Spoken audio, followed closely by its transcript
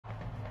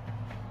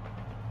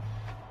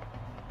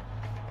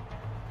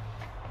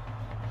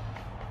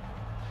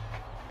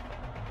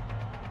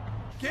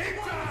Game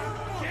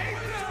time! Game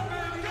time,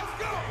 baby! Let's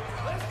go!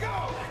 Let's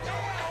go!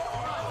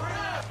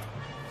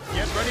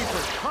 Get ready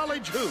for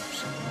college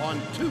hoops on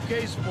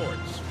 2K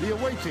Sports. The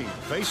away team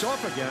face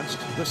off against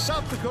the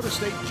South Dakota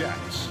State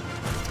Jacks.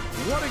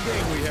 What a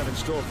game we have in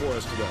store for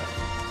us today.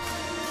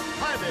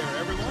 Hi there,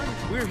 everyone.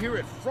 We're here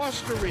at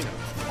Frost Arena.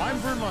 I'm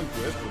Vern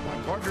Lundquist with my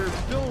partner,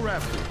 Bill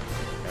Rafter,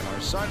 and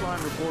our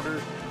sideline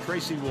reporter,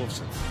 Tracy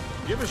Wolfson.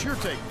 Give us your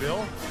take,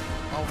 Bill.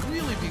 I'll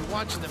really be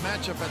watching the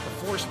matchup at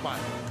the 4 spot.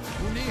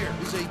 Munir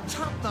is a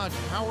top-notch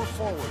power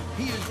forward.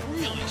 He is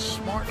really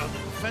smart on the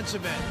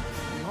defensive end.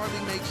 He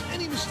hardly makes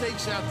any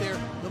mistakes out there,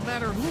 no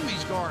matter who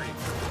he's guarding.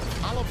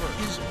 Oliver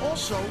is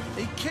also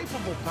a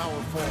capable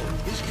power forward.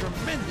 His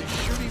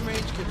tremendous shooting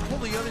range can pull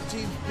the other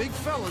team's big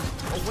fellas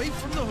away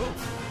from the hoop,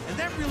 and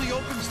that really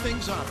opens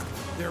things up.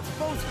 They're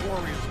both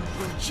warriors.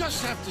 We'll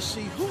just have to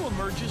see who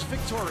emerges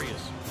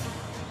victorious.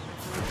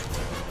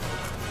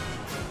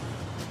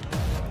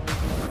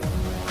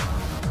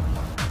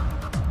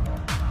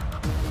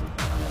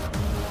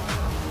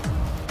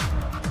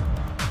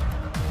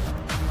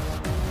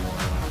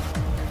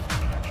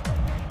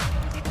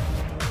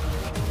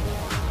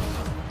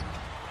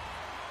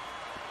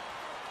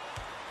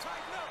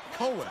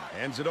 Cohen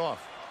hands it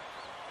off.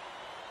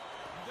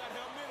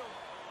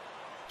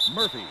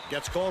 Murphy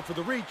gets called for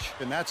the reach,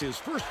 and that's his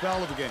first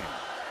foul of the game.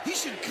 He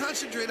should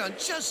concentrate on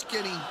just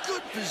getting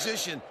good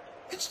position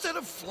instead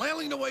of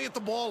flailing away at the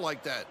ball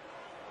like that.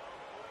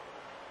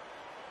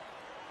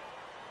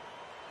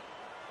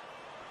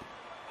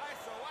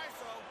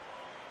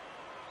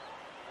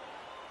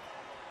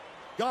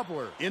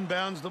 Gobler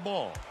inbounds the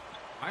ball.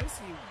 I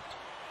see.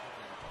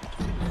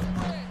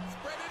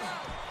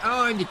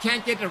 Oh, and you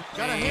can't get the...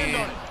 Got a hand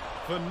on it.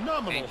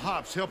 Phenomenal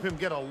hops help him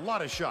get a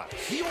lot of shots.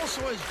 He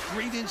also has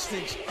great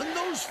instincts, a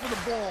nose for the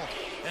ball,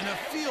 and a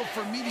feel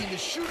for meeting the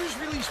shooter's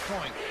release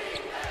point.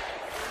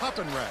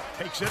 Hoppenrath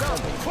takes it up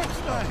and puts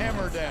the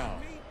hammer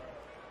down.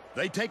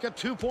 They take a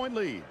 2-point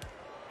lead.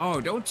 Oh,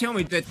 don't tell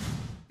me that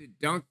the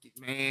dunk,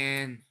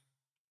 man.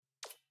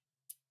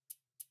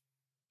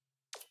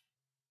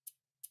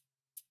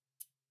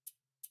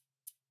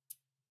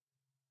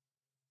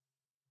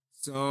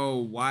 So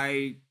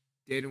why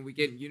didn't we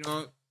get, you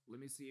know, let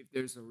me see if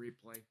there's a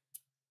replay.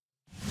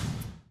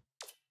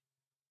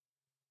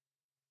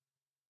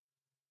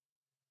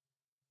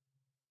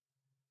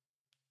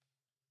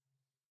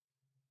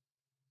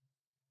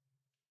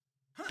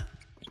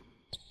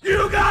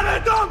 You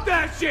gotta dunk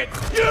that shit!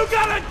 You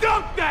gotta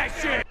dunk that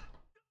shit!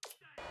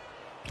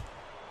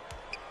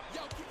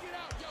 Yo, kick it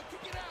out! Yo,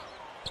 kick it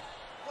out!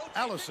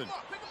 Allison.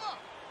 Pick him up!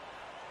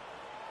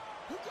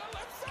 Who got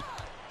left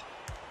side?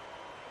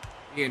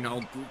 Being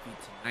all goofy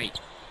tonight.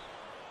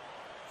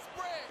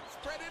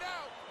 Spread it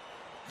out!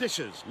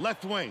 Dishes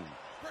left wing.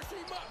 Pressure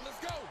him up, let's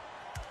go!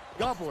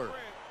 Gobler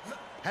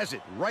has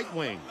it right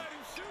wing.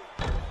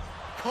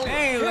 Cohen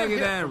Hey, look can't at hit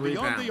that from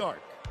beyond rebound. the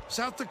arc.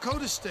 South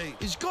Dakota State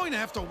is going to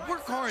have to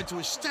work hard to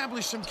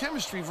establish some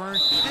chemistry, Vern.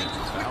 Think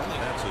quickly.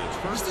 That's his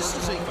Because this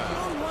is a young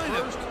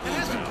lineup that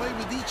hasn't played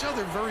with each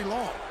other very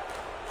long.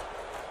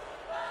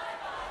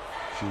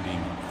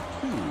 Shooting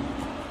 2.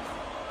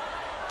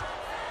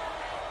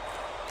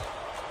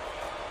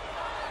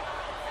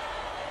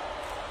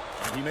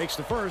 And he makes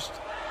the first.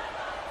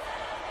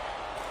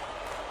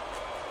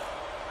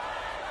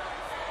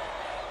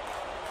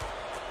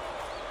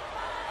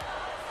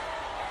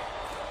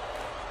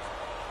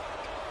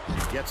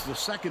 Gets the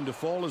second to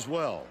fall as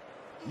well.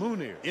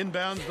 Munir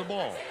inbounds the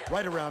ball.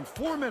 Right around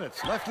 4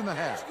 minutes left in the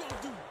half.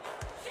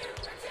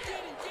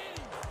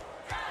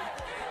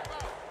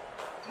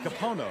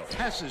 Capono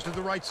passes to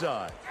the right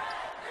side.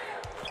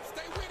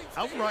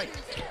 Outright.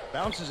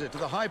 Bounces it to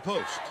the high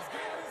post.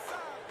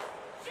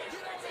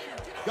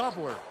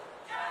 Gobler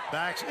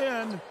backs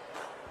in.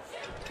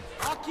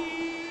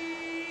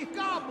 Aki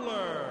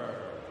Gobler.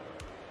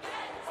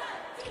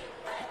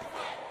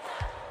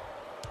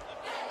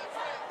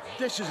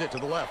 Dishes it to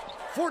the left.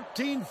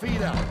 14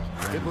 feet out.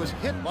 It was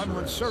hit by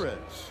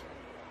Mansurez.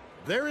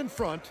 They're in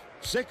front,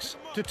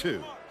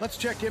 6-2. Let's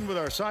check in with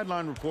our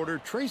sideline reporter,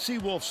 Tracy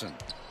Wolfson,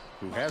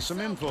 who has some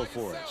info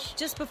for us.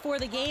 Just before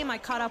the game, I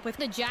caught up with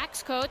the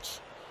Jacks coach.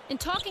 In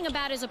talking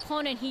about his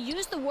opponent, he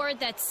used the word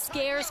that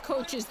scares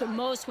coaches the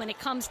most when it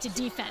comes to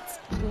defense: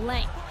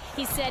 length.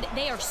 He said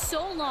they are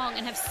so long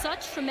and have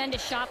such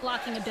tremendous shot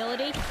blocking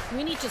ability,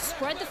 we need to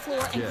spread the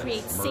floor and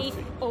create safe,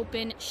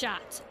 open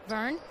shots.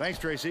 Vern? Thanks,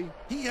 Tracy.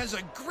 He has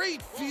a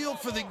great feel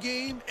for the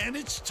game and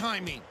its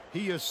timing.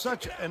 He is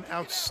such an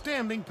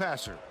outstanding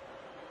passer.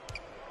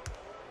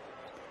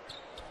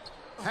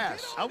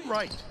 Pass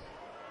outright.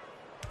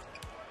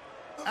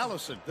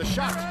 Allison, the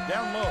shot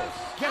down low.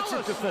 Gets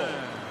it to fall.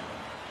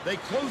 They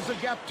close the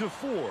gap to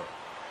 4.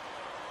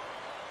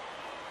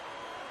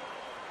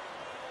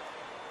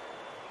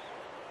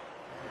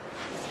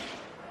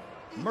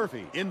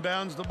 Murphy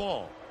inbounds the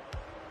ball.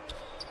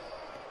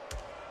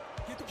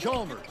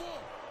 Chalmers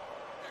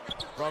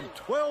from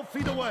 12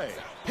 feet away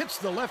hits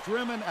the left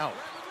rim and out.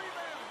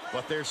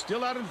 But they're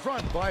still out in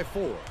front by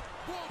 4.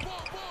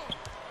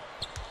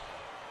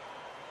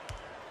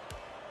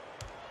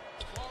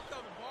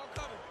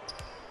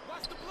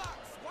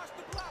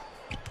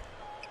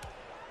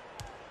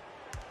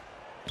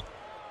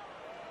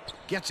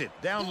 gets it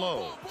down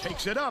low,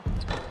 takes it up.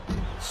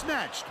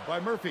 Snatched by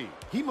Murphy.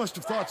 He must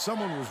have thought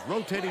someone was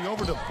rotating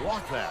over to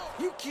block that.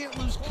 You can't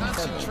lose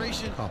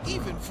concentration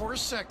even for a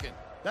second.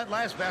 That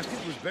last basket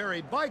was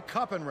buried by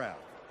Koppenrath.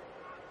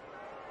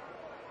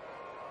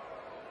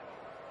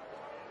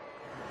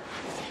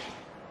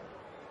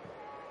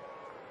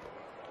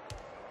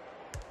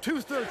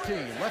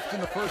 .213 left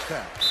in the first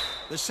half.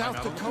 The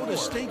South Dakota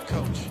State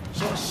coach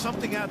saw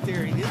something out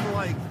there he didn't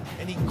like,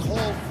 and he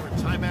called for a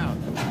timeout.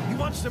 He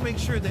wants to make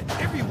sure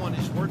that everyone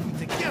is working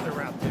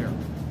together out there.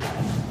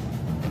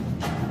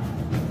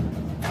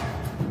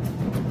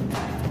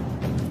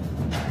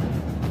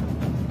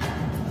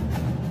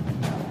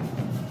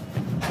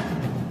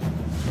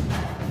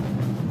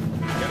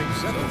 Getting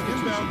set to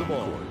inbound the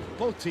ball.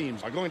 Both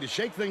teams are going to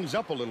shake things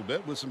up a little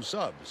bit with some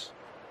subs.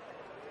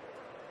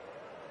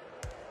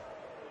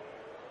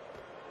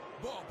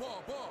 Ball.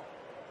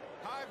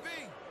 High V.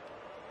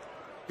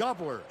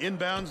 Gobbler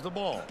inbounds the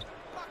ball.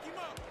 Lock him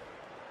up.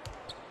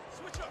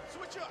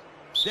 Switch up.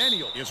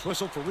 Daniel is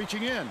whistled for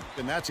reaching in,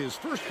 and that's his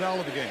first foul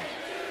of the game.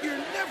 You're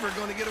never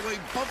going to get away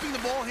bumping the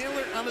ball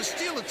handler on a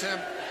steal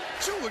attempt.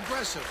 Too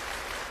aggressive.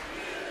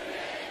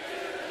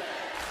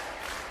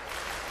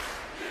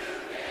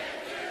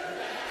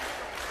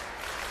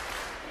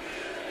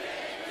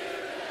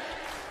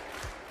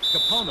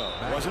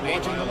 Capono wasn't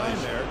watching the line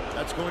there.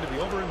 That's going to be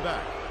over and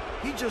back.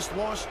 He just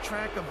lost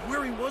track of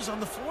where he was on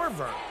the floor,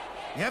 Vern.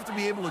 You have to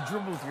be able to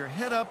dribble with your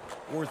head up,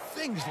 or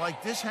things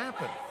like this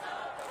happen.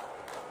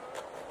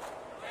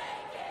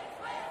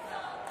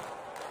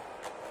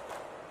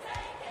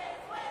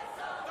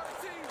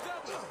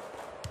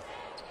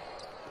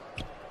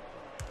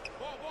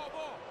 Ball.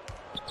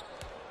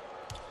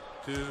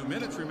 2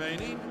 minutes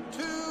remaining.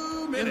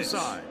 2 minutes.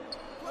 Inside.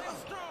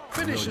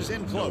 Finishes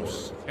in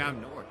close. Down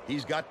north.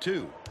 He's got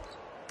 2.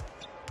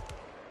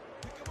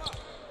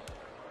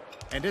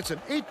 And it's an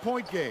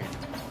 8-point game.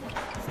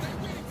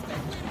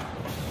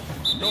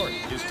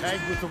 North is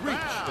tagged with the reach,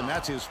 and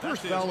that's his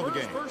first foul of the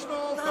game.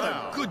 Personal Not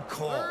foul. a good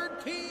call.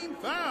 Third team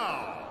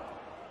foul.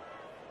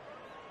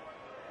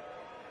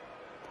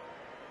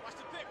 Watch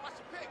the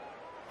pick.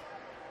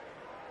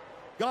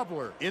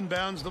 Gobbler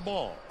inbounds the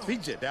ball.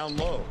 Feeds it down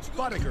low.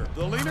 Boddicker,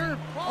 the leaner,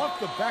 off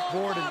the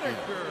backboard and in.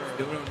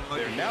 Still don't know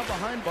They're now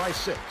behind by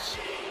 6.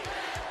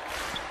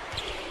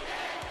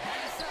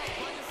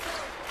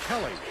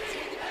 Kelly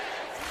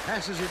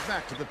passes it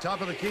back to the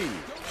top of the key.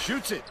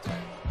 Shoots it.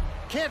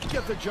 Can't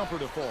get the jumper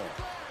to fall.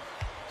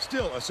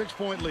 Still a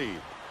 6-point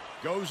lead.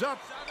 Goes up.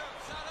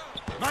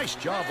 Nice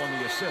job on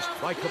the assist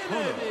by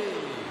Capono.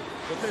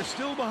 But they're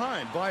still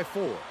behind by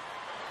 4.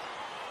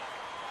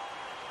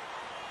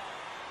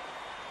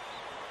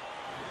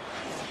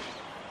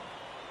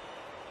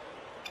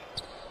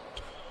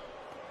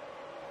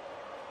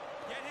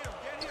 Get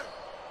him.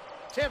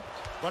 Tipped,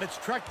 but it's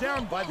tracked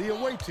down by the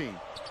away team.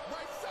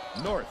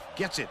 North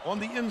gets it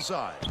on the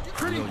inside.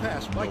 Pretty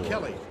pass by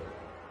Kelly.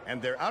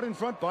 And they're out in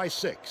front by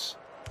 6.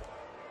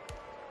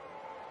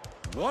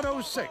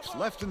 1:06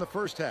 left in the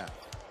first half.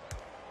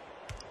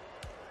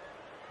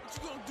 What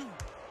you gonna do?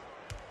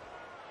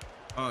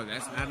 Oh,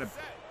 that's not a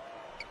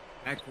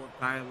backcourt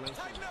violation.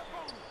 Tighten up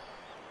on him.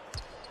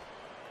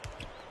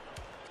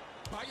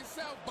 By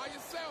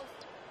yourself.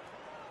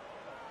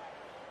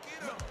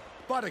 Get him.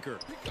 Boddicker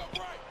Pick up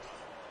right.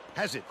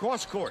 has it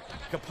cross court.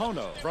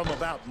 Capono from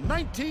about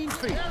 19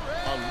 feet.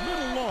 A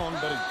little long,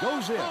 but it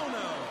goes in.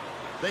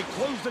 They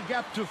close the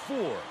gap to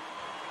 4.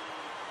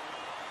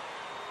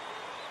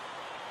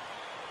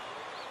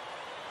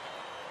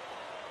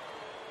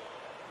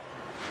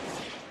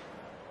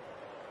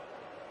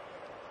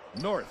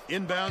 North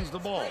inbounds the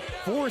ball.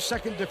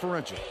 4-second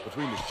differential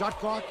between the shot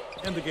clock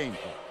and the game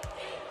clock.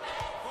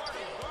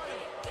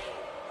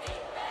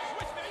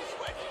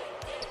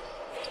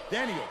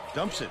 Daniel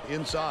dumps it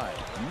inside,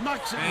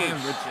 knocks it And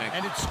loose, rejected.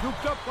 and it's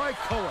scooped up by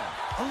Cohen.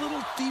 A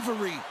little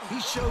thievery. He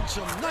showed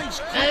some nice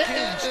quick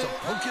hands to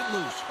poke it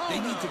loose.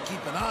 They need to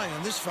keep an eye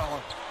on this fella.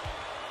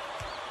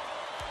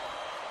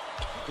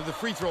 To the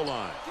free throw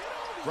line.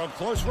 From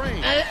close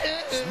range.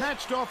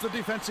 Snatched off the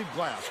defensive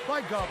glass by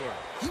Gobbler.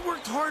 He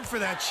worked hard for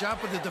that shot,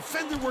 but the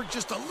defender worked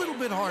just a little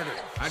bit harder.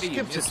 How do you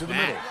Skips it miss to the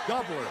that? middle.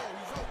 Gobbler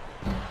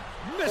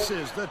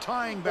misses the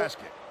tying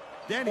basket.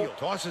 Daniel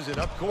tosses it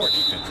up court.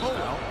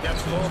 Cohen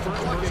gets called for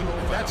blocking.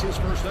 That's his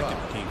first foul.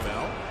 Team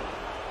foul.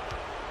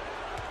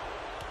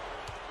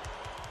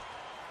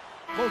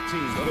 Both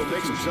teams will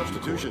make some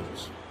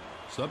substitutions.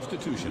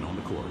 Substitution on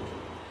the court.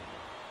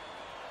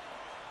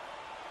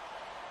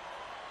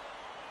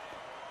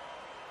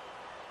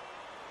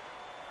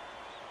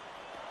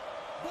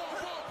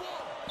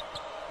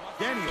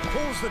 Daniel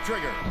pulls the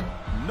trigger.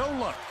 No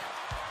luck.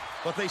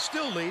 But they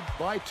still lead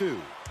by 2.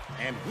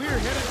 And we're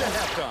headed to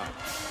halftime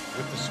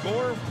with the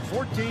score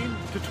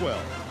 14-12.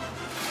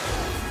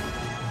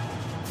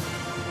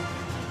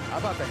 How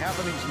about the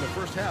happenings in the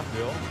first half,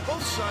 Bill?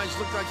 Both sides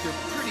look like they're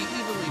pretty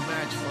evenly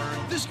matched, Vern.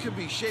 This could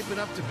be shaping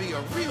up to be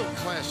a real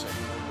classic.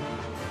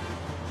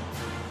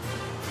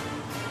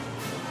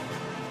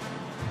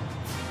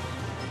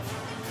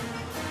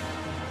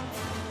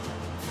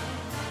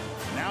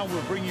 Now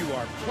we'll bring you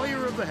our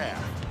player of the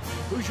half.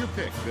 Who's your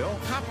pick, Bill?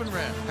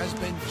 Coppenrath has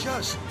been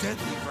just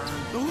deadly, Vern.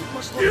 The hoop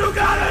must look You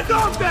gotta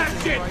dunk that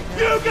shit! right now.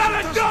 You gotta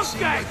It doesn't dunk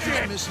seem that like he's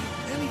shit! missing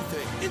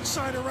anything,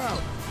 inside or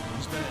out.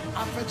 He's been an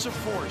offensive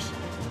force.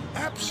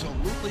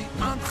 Absolutely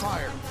on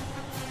fire.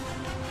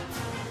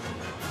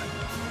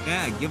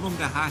 Yeah, give him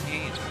the hot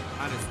hand.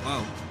 Might as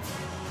well.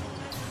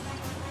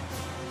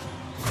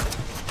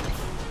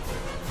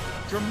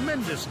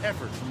 Tremendous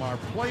effort from our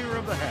player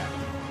of the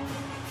half.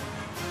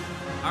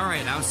 All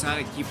right,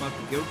 outside of keep up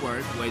the good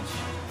work, which,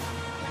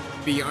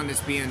 to be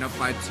honest, being up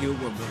by 2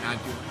 when we're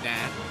not doing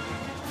that.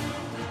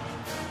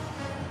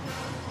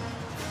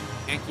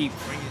 Can't keep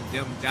bringing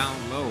them down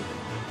low.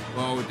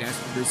 Well, that's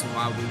the reason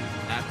why we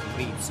have to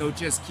lead. So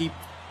just keep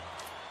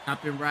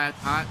Coppenrath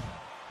hot.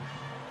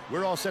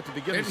 We're all set to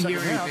begin the Didn't hear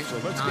second half, anything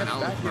so let's from get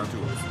John back Oliver.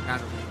 into it. Got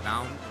to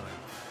rebound, but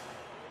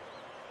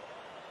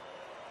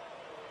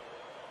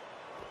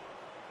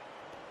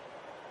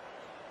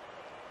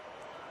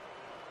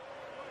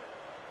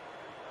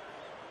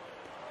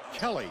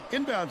Kelly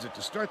inbounds it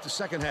to start the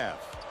second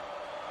half.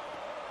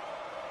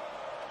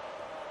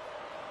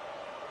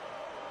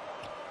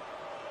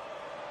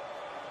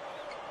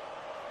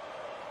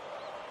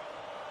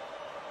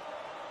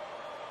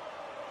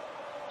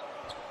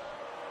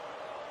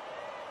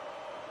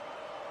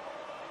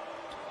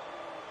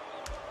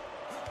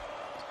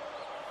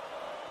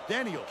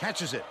 Daniel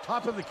catches it,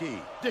 top of the key,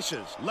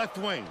 dishes, left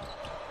wing.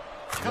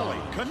 Kelly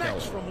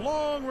connects from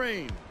long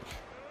range.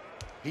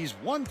 He's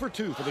 1 for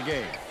 2 for the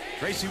game.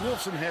 Tracy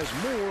Wolfson has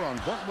more on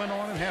what went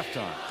on in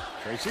halftime.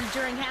 Tracy?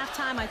 During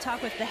halftime, I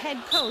talked with the head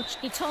coach.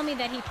 He told me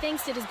that he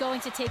thinks it is going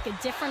to take a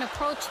different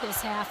approach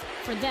this half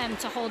for them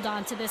to hold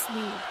on to this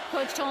lead.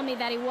 Coach told me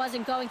that he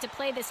wasn't going to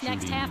play this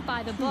next half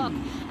by the book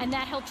and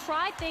that he'll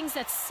try things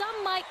that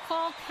some might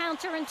call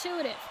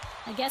counterintuitive.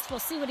 I guess we'll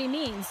see what he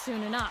means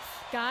soon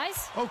enough.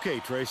 Guys? Okay,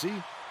 Tracy.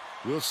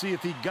 We'll see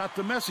if he got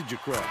the message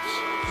across.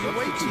 The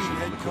away team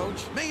head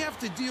coach may have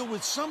to deal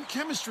with some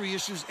chemistry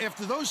issues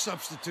after those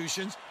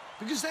substitutions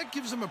because that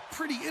gives them a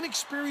pretty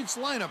inexperienced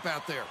lineup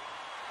out there.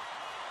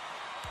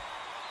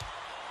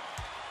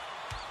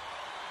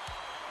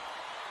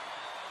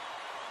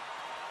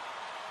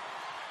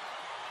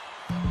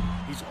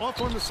 He's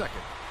off on the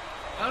second.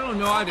 I don't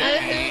know how to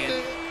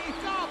hand.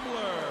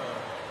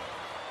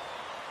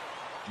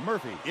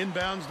 Murphy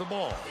inbounds the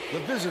ball. The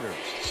visitors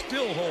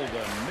still hold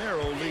a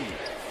narrow lead.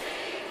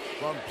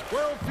 From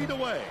 12 feet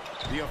away,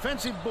 the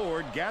offensive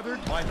board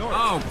gathered by North.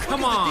 Oh,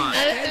 come on.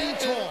 Standing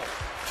tall.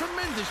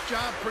 Tremendous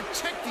job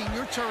protecting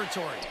your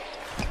territory.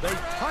 They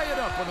tie it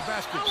up on the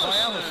basket by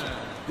Allison.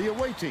 The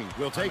away team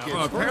will take its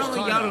Well, first apparently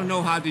y'all timeout. don't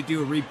know how to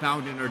do a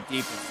rebounding or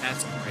defense.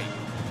 That's great.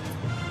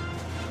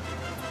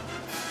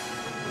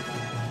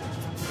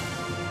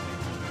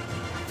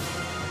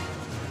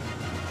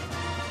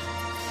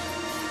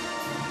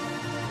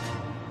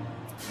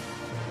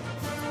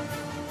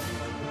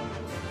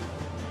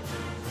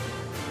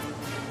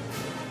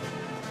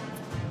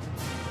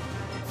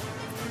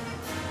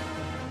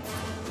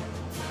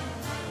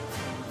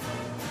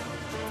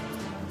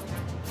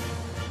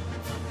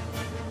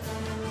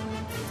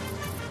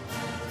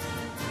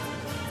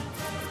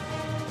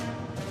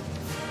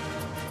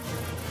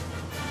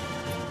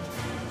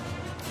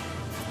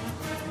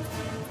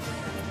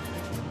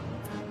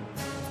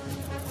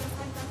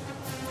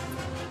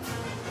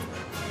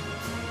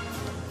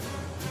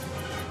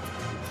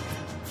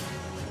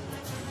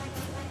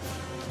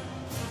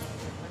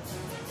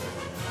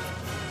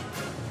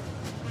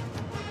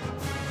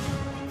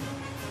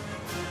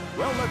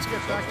 Well, let's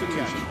get back to the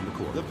Substitution action. on the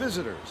court. The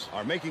visitors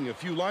are making a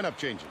few lineup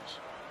changes.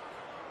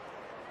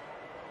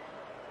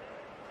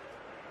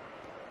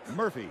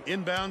 Murphy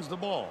inbounds the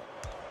ball.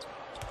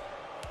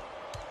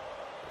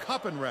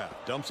 Coppenrath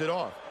dumps it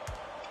off.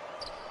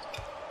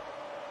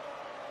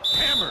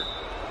 Hammered.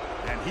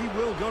 And he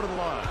will go to the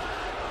line.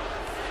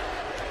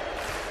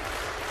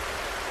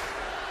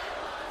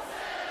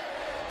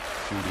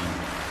 Shooting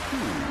 2.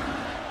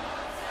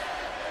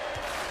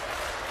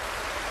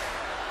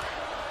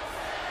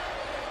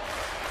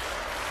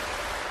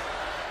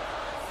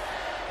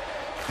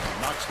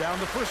 Knocks down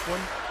the first one.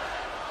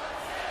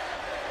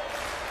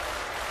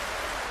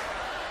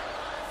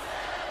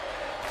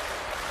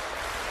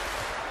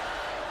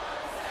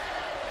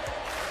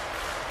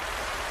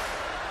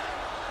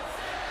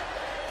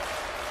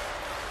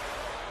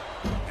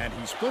 And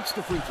he splits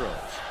the free throws.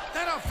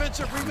 That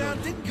offensive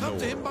rebound didn't come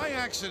to him by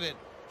accident.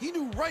 He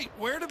knew right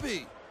where to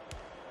be.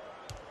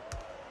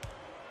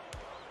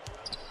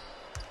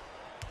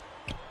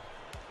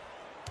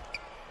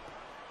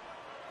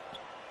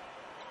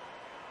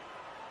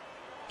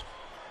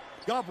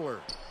 Gobler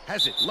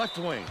has it left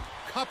wing.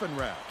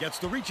 Coppenrath gets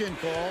the reach-in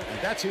call, and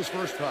that's his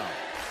first foul.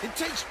 It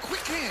takes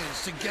quick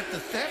hands to get the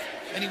theft,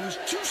 and he was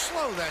too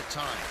slow that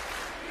time.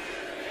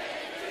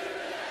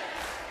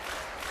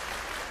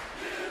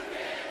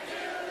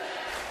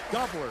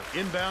 Gobler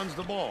inbounds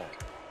the ball.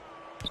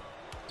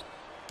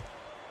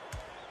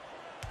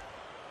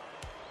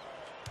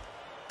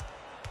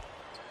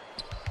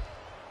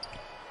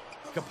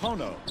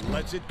 Capono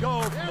lets it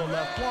go from the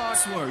left block.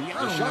 Swear, The y'all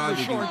don't know shot was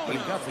that short, but he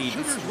got the this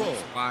shooter's roll.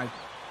 why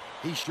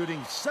He's shooting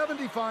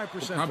 75%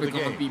 for probably the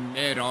gonna game. be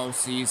mid all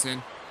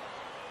season.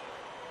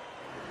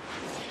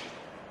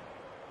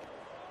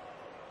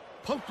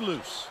 Poked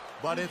loose,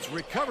 but it's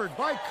recovered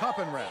by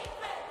Koppenrath.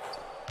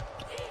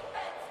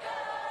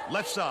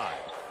 Left side,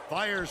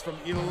 fires from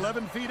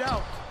 11 feet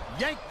out.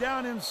 Yanked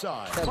down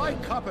inside by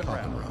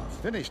Koppenrath.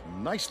 Finished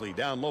nicely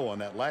down low on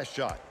that last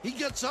shot. He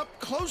gets up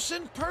close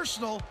and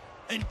personal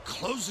and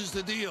closes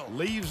the deal.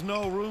 Leaves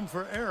no room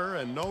for error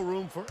and no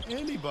room for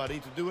anybody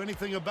to do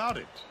anything about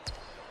it.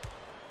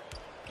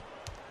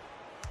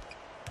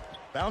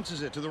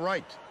 Bounces it to the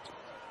right.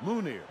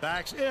 Munir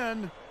backs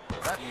in.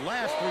 That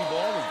last three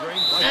ball was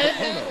drained by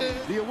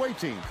Capono. The away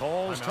team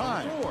calls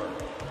time.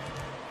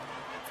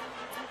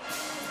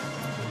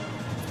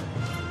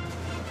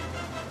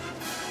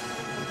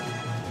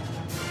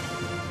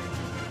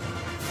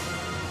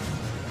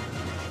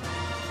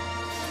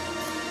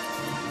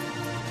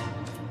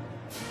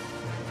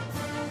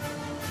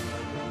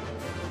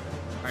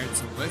 All right,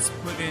 so let's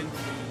put in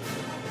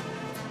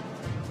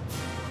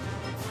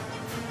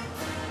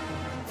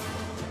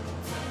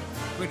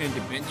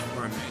the bench for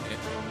a minute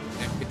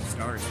and get the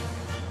stars.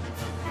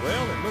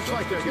 Well, it looks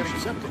like they're getting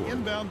set to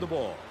inbound the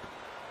ball.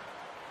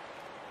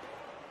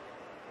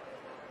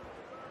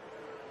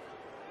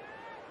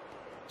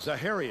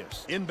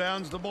 Zaharias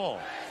inbounds the ball.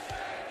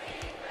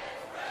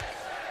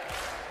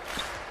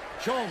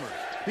 Chalmers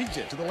beats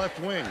it to the left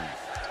wing.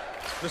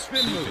 The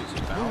spin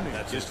move. Mooney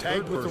is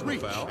tagged with the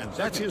reach, and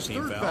that's his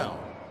third foul.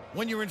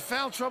 When you're in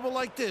foul trouble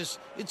like this,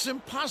 it's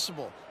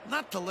impossible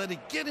not to let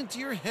it get into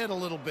your head a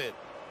little bit.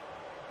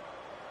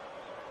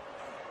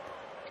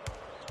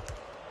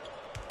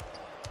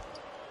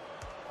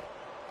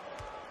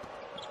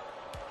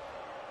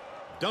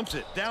 Dumps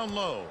it down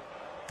low.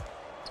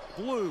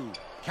 Blue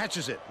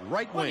catches it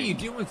right What wing. are you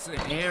doing to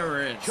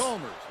Harris?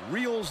 Chalmers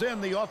reels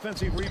in the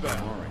offensive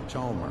rebound.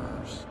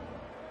 Chalmers.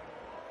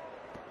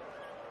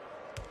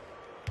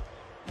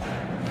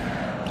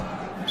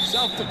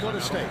 South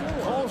Dakota State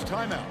calls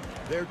timeout.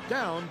 They're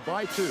down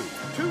by 2.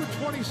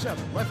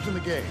 2:27 left in the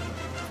game.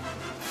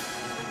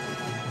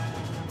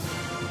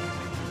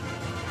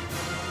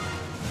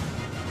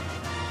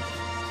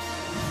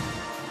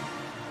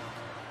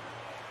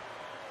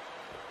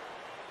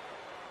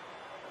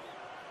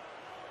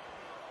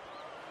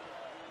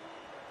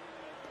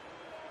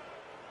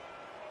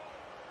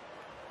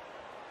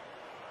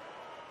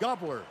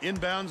 Gobbler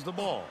inbounds the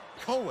ball.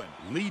 Cohen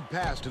lead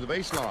pass to the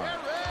baseline.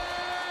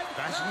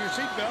 Fasten your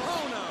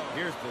seatbelts.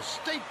 Here's the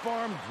State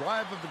Farm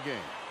drive of the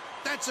game.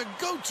 That's a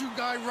go-to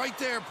guy right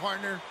there,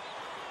 partner.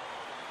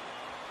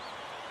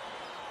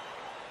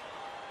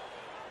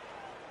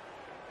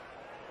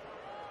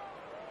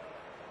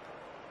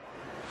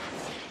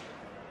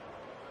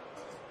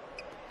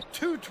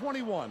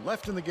 .221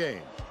 left in the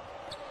game.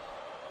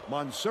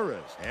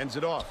 Mansourez hands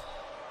it off.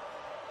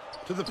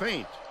 To the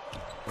paint.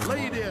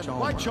 Laid in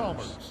by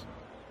Chalmers.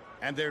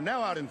 And they're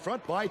now out in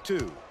front by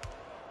 2.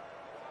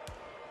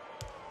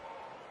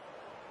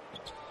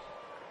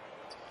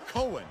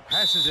 Cohen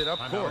passes it up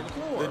court.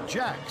 The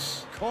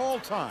Jacks call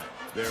time.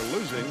 They're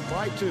losing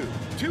by 2.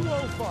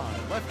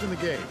 2:05 left in the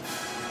game.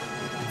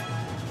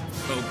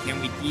 So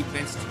can we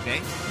defense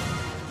today?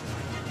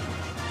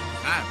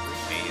 I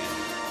appreciate it.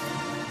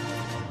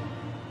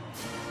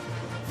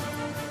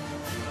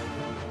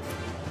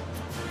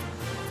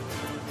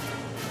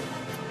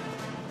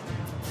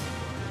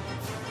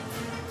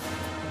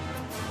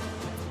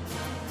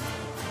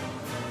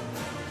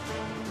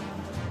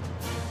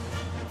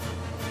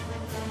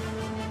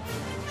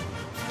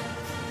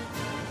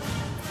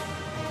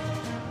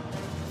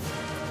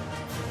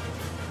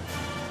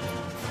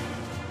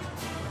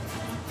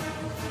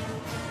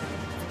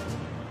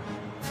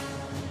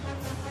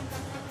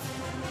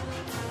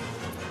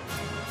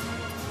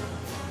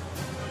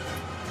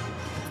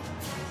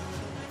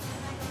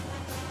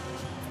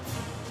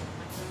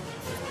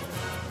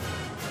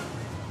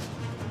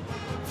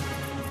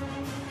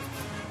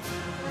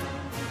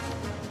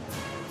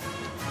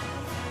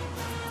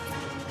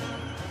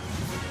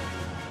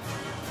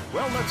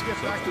 Well, let's get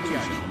back to the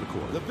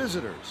action. The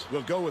visitors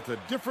will go with a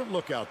different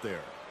look out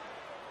there.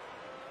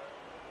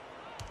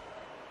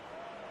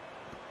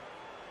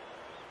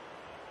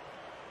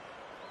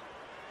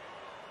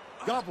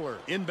 Gobbler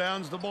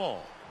inbounds the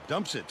ball.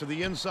 Dumps it to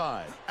the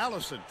inside.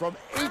 Allison from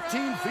 18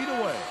 feet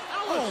away.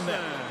 All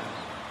net.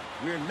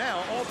 We're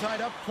now all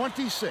tied up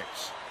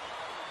 26.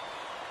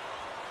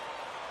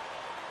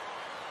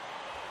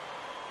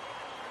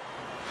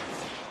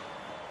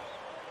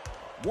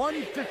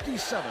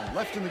 .157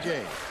 left in the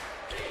game.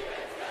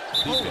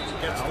 Cohen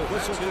gets the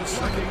whistle for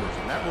slacking,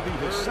 and that will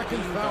be his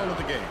second foul of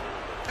the game.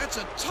 That's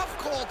a tough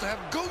call to have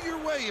go your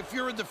way if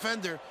you're a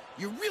defender.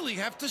 You really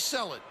have to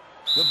sell it.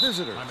 The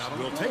visitors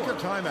will take a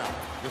timeout.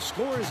 The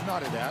score is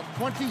knotted at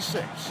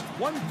 26.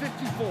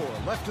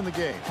 1:54 left in the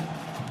game.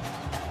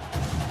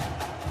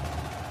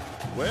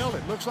 Well,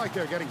 it looks like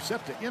they're getting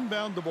set to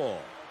inbound the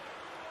ball.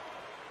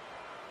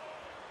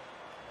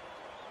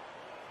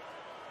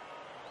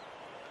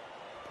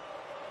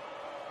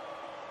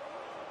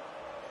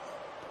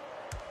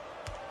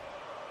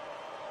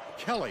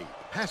 Kelly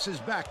passes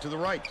back to the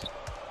right.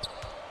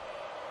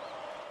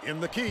 In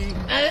the key.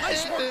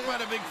 Nice work by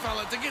the big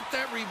fella to get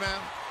that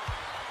rebound.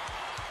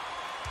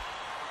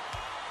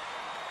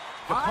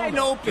 Wide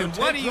open.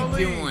 What are you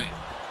doing?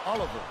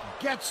 Oliver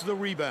gets the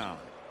rebound.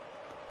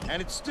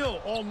 And it's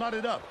still all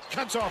knotted up.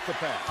 Cuts off the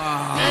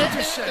pass.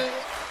 Intercept.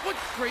 What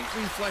great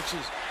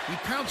reflexes. He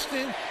pounced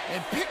in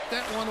and picked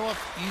that one off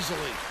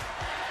easily.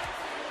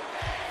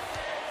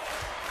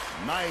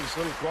 Nice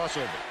little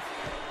crossover.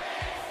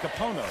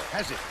 Capono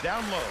has it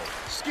down low.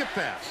 Skip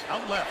pass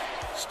out left.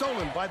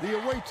 Stolen by the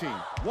away team.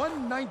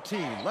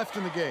 1:19 left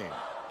in the game.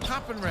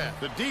 Copenrad.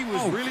 The D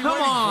was really come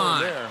waiting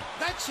on. for him there.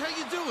 That's how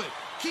you do it.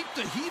 Keep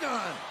the heat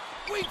on.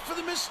 Wait for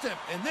the misstep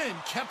and then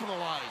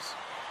capitalize.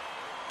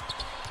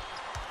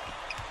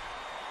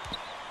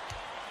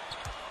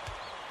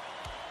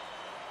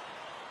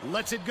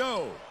 Lets it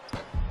go.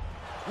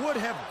 Would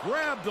have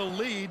grabbed the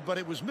lead, but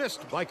it was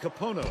missed by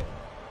Capono.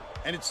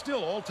 And it's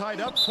still all tied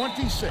up,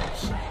 26.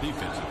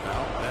 Defensive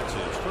foul. That's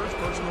his first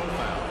personal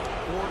foul.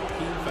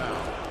 4-team foul.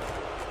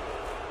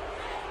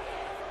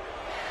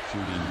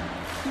 Shooting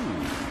 2.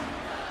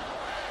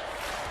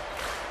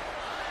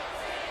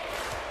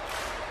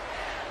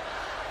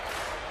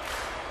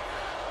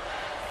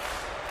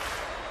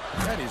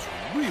 That is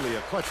really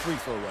a clutch free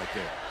throw right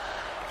there.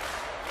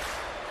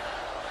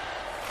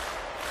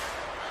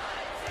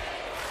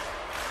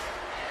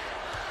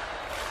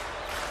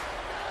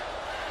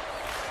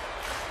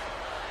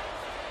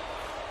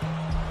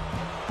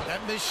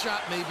 That missed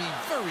shot may be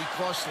very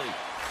costly.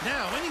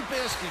 Now any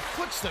basket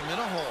puts them in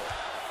a hole.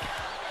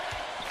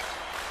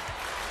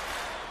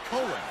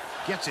 Cohen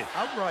gets it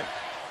outright.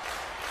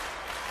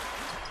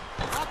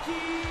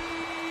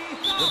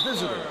 The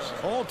visitors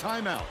all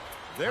timeout.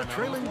 They're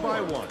trailing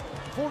by 1.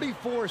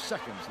 44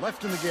 seconds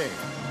left in the game.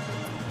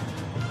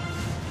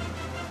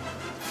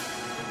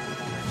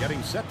 They're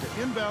getting set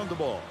to inbound the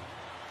ball.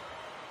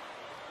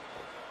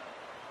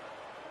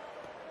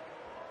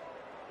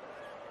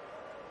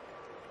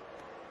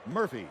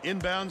 Murphy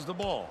inbounds the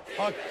ball.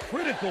 A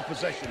critical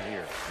possession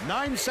here.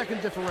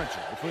 9-second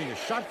differential between the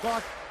shot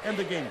clock and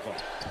the game clock.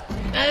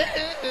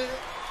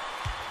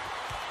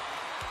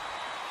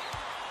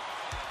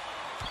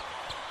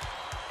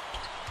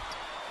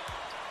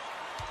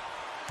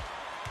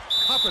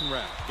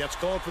 Copenrad gets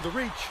called for the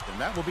reach, and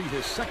that will be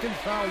his second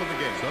foul of the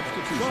game.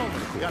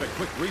 Substitution. Got a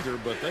quick breather,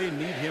 but they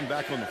need him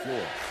back on the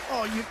floor.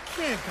 Oh, you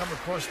can't come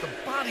across the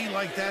body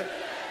like that.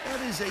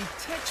 That is a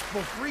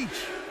textbook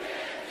reach.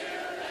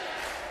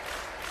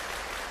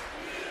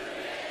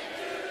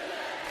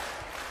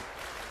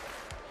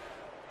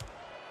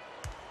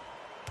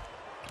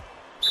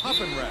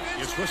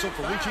 Copenrad is whistled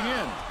for reaching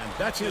in, and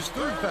that's his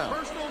third foul.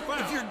 Personal foul.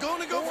 If you're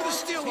going to go for the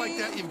steal like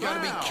that, you've got to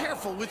be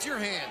careful with your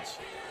hands.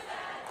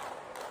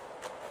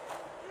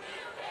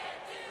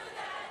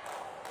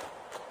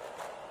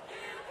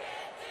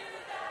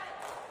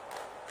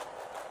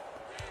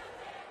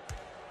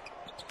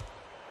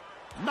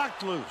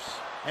 Knocked loose,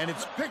 and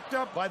it's picked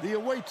up by the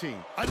away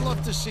team. I'd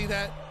love to see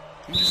that.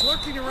 He was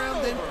lurking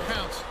around, then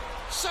pounced.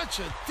 Such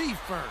a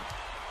thief burn.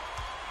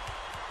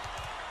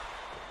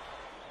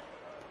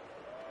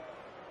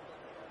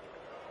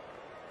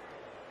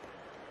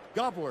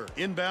 Gobler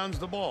inbounds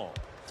the ball.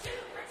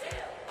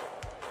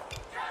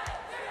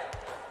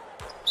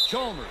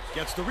 Chalmers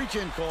gets the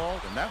reach-in call,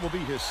 and that will be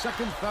his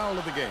second foul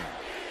of the game.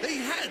 They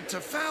had to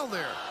foul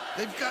there.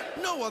 They've got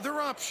no other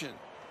option.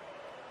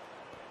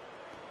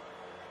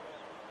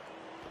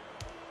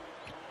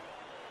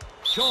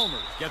 Chalmers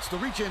gets the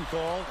reach-in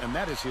call, and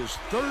that is his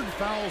third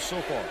foul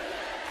so far.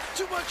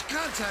 Too much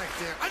contact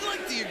there. I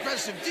like the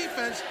aggressive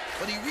defense,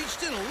 but he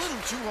reached in a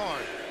little too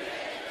hard.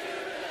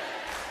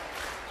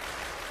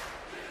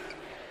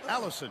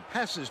 Allison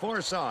passes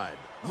far side.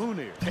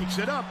 Munir takes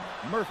it up.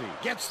 Murphy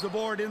gets the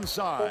board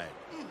inside.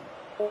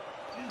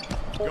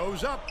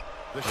 Goes up.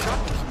 The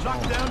shot is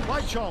knocked down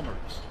by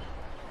Chalmers.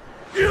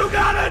 You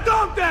gotta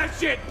dunk that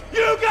shit!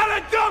 You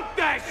gotta dunk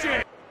that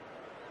shit!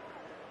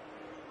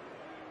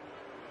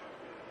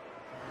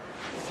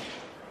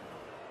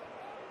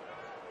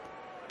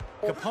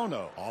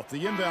 Capono off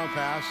the inbound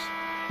pass.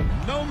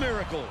 No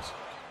miracles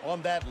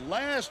on that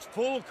last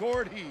full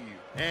court heave.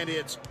 And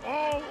it's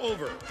all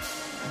over.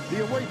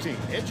 The away team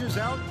edges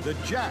out the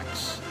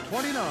Jacks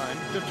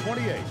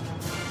 29-28.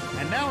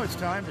 And now it's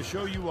time to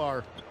show you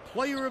our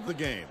player of the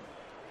game.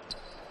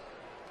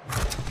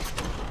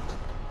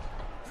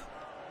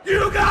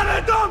 You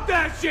gotta dunk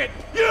that shit!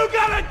 You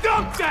gotta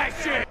dunk that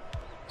shit!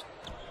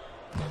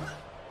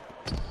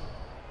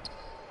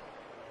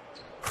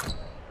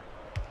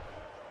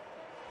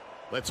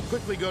 Let's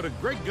quickly go to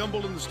Greg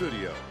Gumbel in the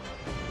studio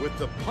with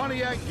the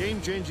Pontiac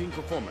game-changing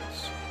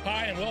performance.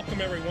 Hi, and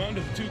welcome everyone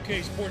to the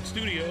 2K Sports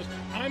Studios.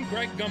 I'm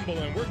Greg Gumbel,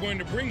 and we're going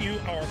to bring you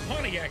our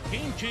Pontiac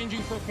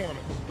game-changing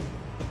performance.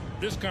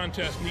 This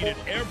contest needed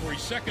every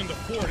second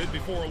afforded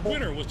before a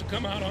winner was to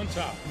come out on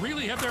top.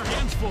 Really have their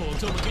hands full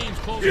until the game's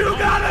closed. You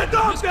gotta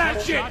dunk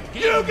that shit!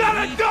 You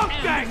gotta dunk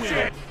that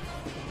shit!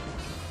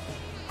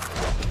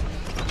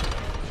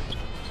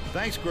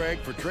 Thanks, Greg,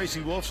 for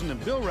Tracy Wolfson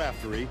and Bill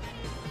Raftery.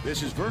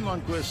 This is Vern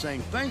Lundquist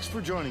saying thanks for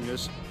joining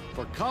us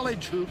for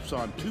College Hoops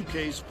on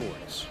 2K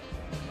Sports.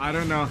 I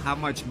don't know how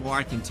much more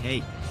I can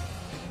take.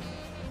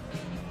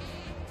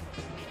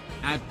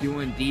 Not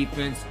doing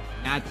defense,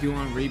 not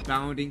doing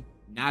rebounding,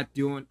 not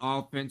doing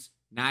offense,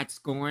 not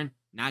scoring,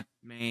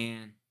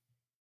 man.